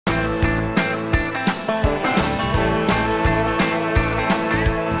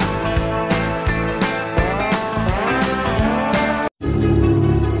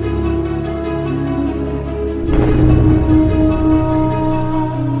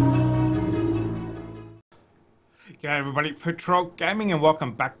G'day everybody, Patrol Gaming, and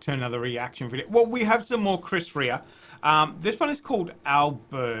welcome back to another reaction video. Well, we have some more Chris Rea. This one is called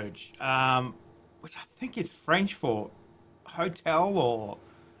Auberge, which I think is French for hotel or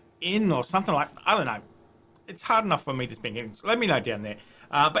inn or something like, I don't know. It's hard enough for me to speak English. Let me know down there.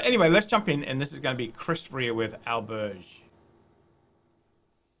 But anyway, let's jump in, and this is going to be Chris Rea with Auberge.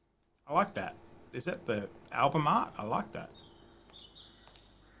 I like that. Is that the album art? I like that.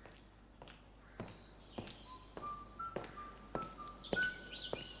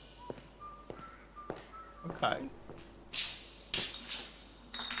 Okay.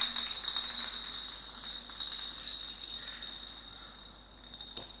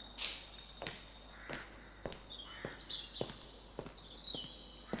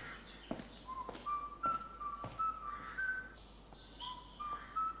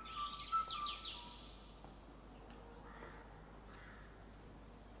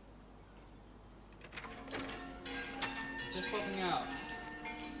 Just popping out.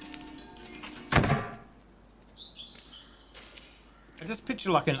 I just picture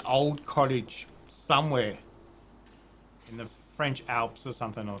like an old cottage somewhere in the French Alps or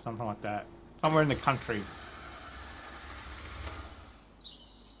something like that. Somewhere in the country.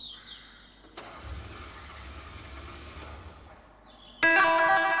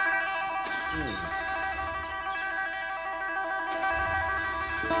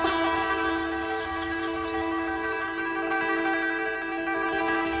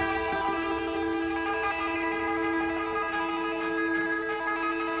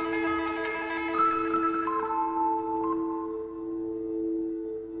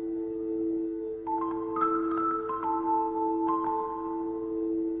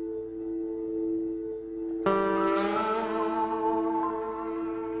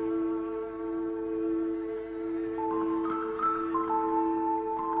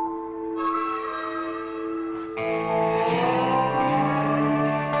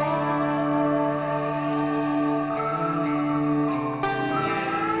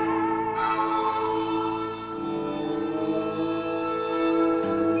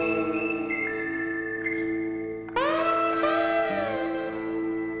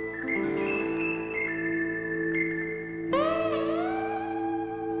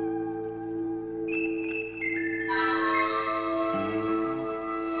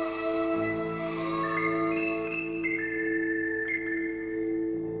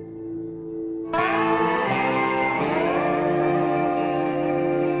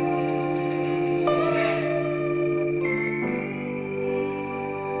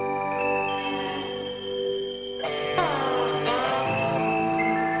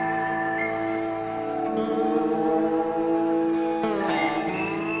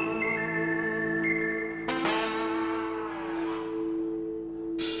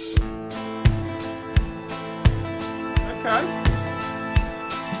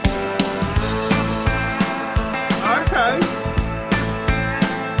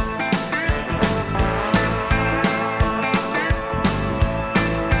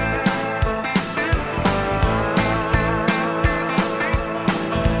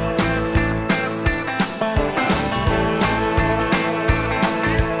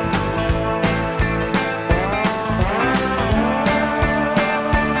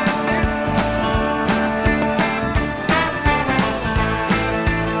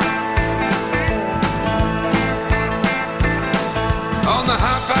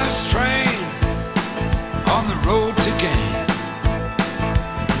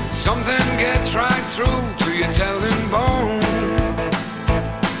 Something gets right through to your telling bone.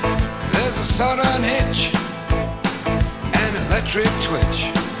 There's a sudden hitch, an electric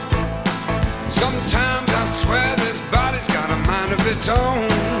twitch. Sometimes I swear this body's got a mind of its own.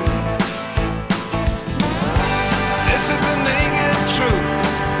 This is the naked truth.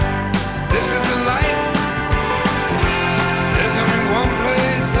 This is the light. There's only one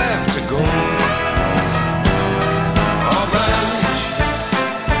place left to go.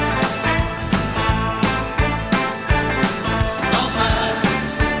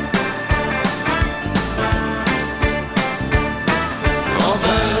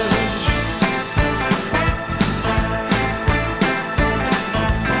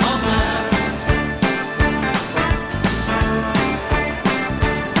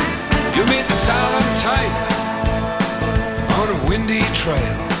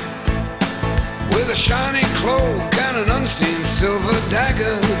 Trail with a shiny cloak and an unseen silver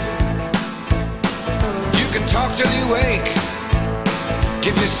dagger. You can talk till you wake,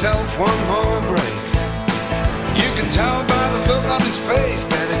 give yourself one more break. You can tell by the look on his face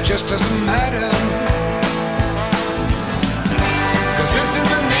that it just doesn't matter, 'cause this is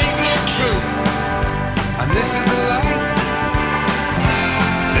the naked truth, and this is the life.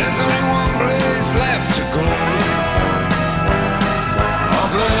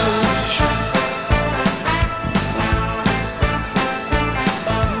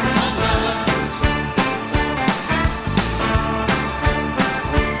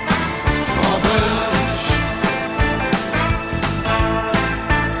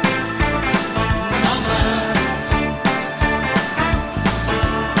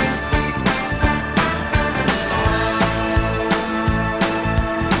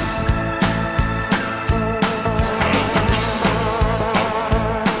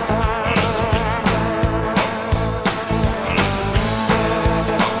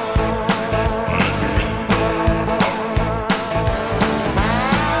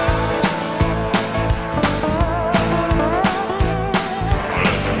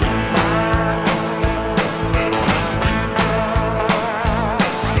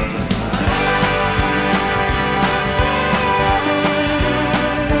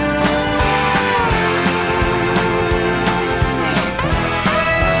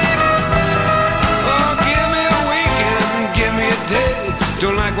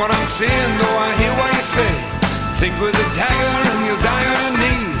 Don't like what I'm saying, though I hear what you say. Think with a dagger and you'll die on your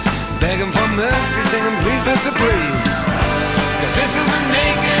knees, begging for mercy, singing please, Mr. Please. Cause this is the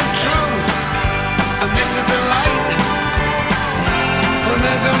naked truth, and this is the light, and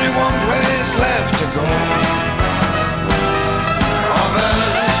there's only one place left to go.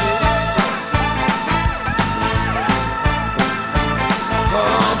 Auberge,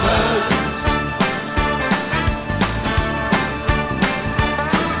 Auberge,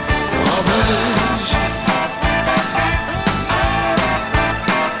 Auberge.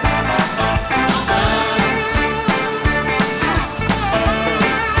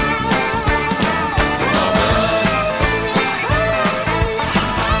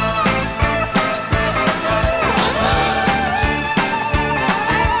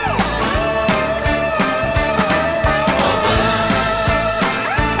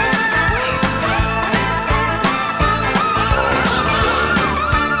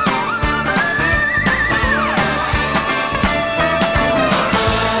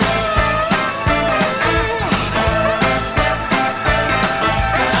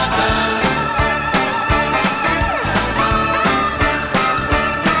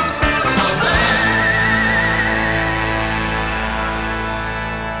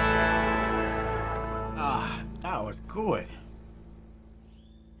 That was good.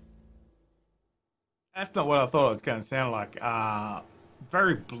 That's not what I thought it was going to sound like.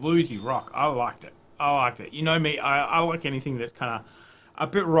 Very bluesy rock. I liked it. I liked it. You know me, I like anything that's kind of a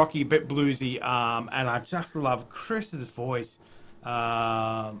bit rocky, a bit bluesy, and I just love Chris's voice.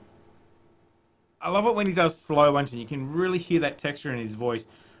 I love it when he does slow ones and you can really hear that texture in his voice.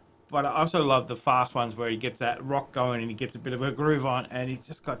 But I also love the fast ones where he gets that rock going and he gets a bit of a groove on, and he's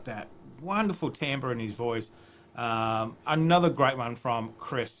just got that wonderful timbre in his voice. Another great one from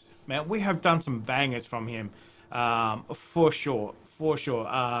Chris. Man, we have done some bangers from him, for sure, for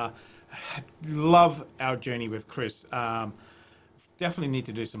sure. Love our journey with Chris. Definitely need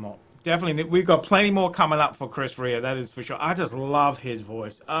to do some more. Definitely, we've got plenty more coming up for Chris Rea, that is for sure. I just love his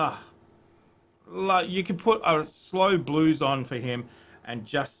voice. You can put a slow blues on for him and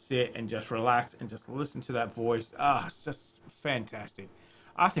just sit and just relax and just listen to that voice. It's just fantastic.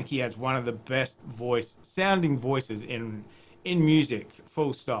 I think he has one of the best sounding voices in music,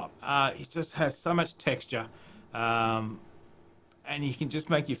 full stop. He just has so much texture, and he can just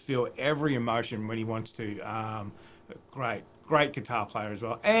make you feel every emotion when he wants to. Great guitar player as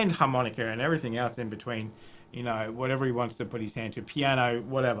well, and harmonica and everything else in between. You know, whatever he wants to put his hand to, piano,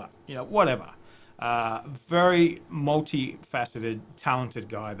 whatever. You know, whatever. Very multifaceted, talented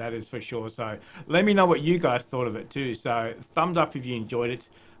guy, that is for sure. So let me know what you guys thought of it too. So thumbs up if you enjoyed it.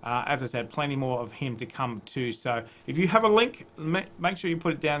 As I said, plenty more of him to come too. So if you have a link, make sure you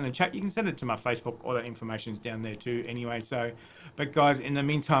put it down in the chat. You can send it to my Facebook. All that information is down there too anyway. So, but guys, in the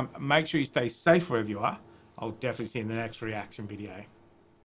meantime, make sure you stay safe wherever you are. I'll definitely see you in the next reaction video.